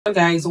So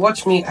guys,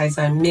 watch me as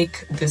I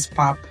make this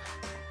pap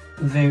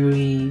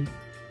very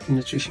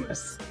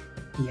nutritious.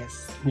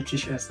 Yes,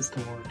 nutritious is the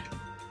word.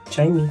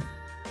 Join me.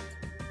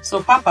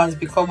 So pap has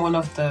become one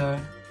of the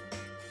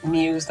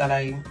meals that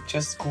I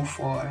just go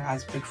for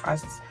as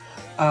breakfast.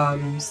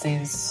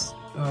 Since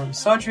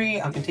surgery,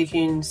 I've been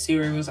taking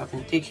cereals, I've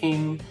been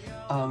taking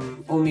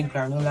homemade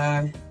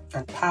granola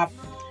and pap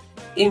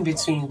in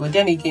between, but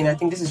then again, I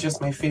think this is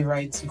just my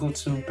favorite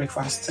go-to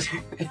breakfast.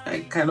 I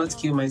cannot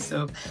kill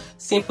myself.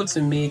 Simple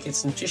to make,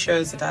 it's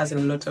nutritious, it has a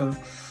lot of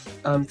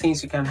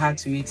things you can add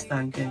to it.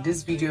 And in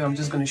this video, I'm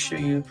just going to show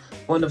you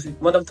one of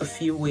the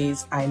few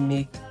ways I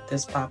make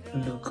this pap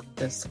look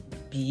this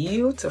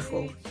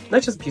beautiful.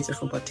 Not just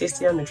beautiful, but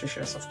tasty and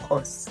nutritious, of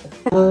course.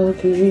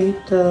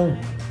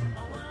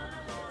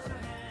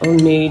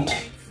 Homemade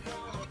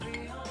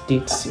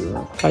date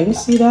syrup. Can you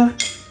see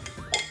that?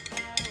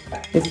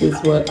 This is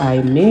what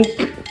I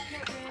make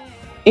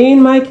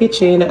in my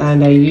kitchen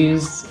and I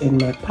use in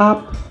my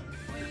pap.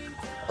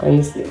 Can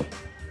you see?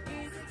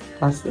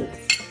 That's it.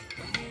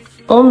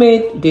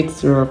 Homemade date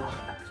syrup.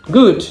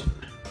 Good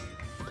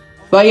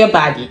for your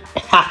body.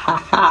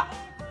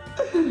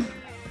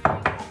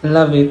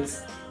 Love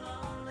it.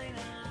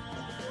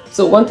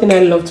 So one thing I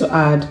love to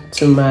add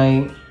to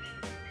my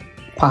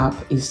pap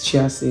is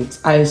chia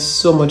seeds. I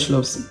so much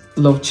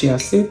love chia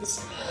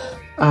seeds.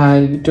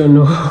 I don't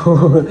know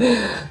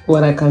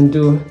what I can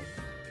do,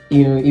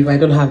 if I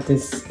don't have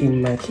this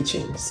in my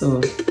kitchen.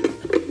 So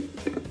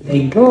there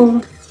you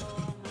go.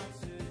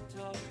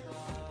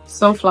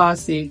 Sunflower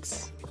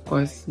seeds, of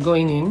course,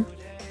 going in.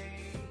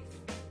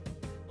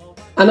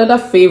 Another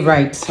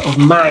favorite of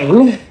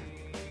mine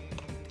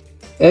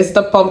is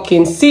the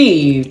pumpkin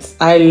seeds.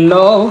 I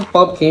love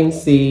pumpkin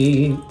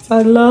seeds.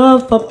 I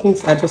love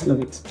pumpkins. I just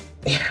love it.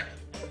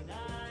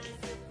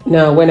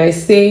 Now, when I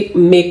say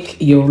make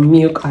your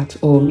milk at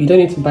home, you don't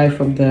need to buy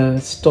from the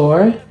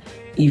store.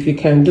 If you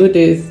can do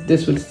this,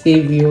 this would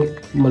save you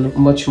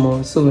much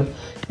more. So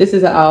this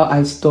is how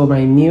I store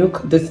my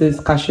milk. This is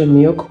cashew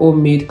milk,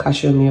 homemade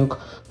cashew milk.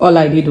 All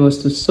I did was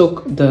to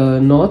soak the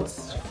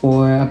nuts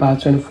for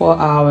about 24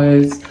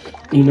 hours,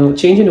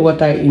 changing the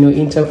water,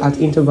 at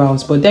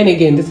intervals. But then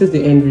again, this is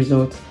the end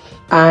result.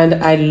 And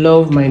I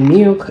love my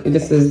milk.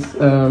 This is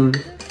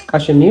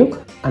cashew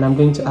milk, and I'm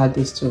going to add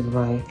this to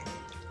my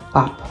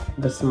pap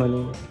this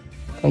morning.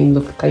 Can you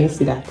look? Can you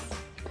see that?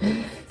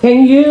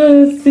 Can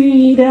you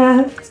see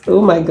that?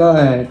 Oh my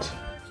god,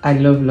 I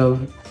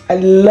love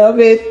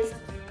it.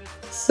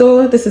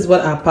 So this is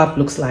what our pap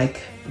looks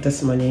like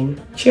this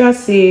morning. Chia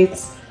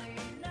seeds,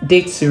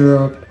 date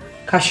syrup,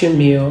 cashew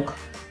milk,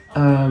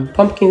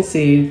 pumpkin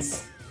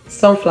seeds,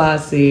 sunflower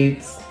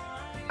seeds,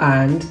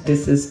 and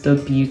this is the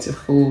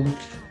beautiful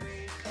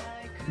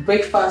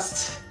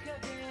breakfast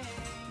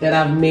that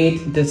I've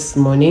made this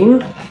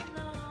morning.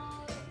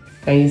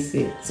 Can you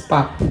see? It's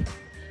pap.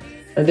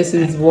 And this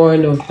is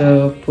one of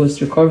the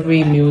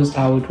post-recovery meals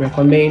I would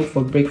recommend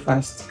for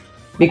breakfast,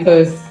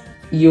 because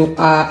you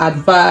are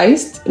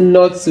advised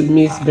not to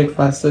miss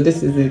breakfast. So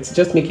this is it.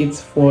 Just make it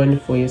fun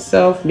for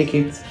yourself, make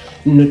it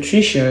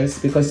nutritious,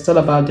 because it's all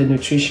about the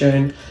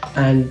nutrition,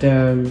 and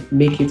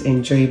make it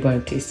enjoyable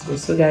and tasteful.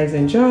 So guys,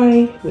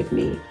 enjoy with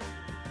me.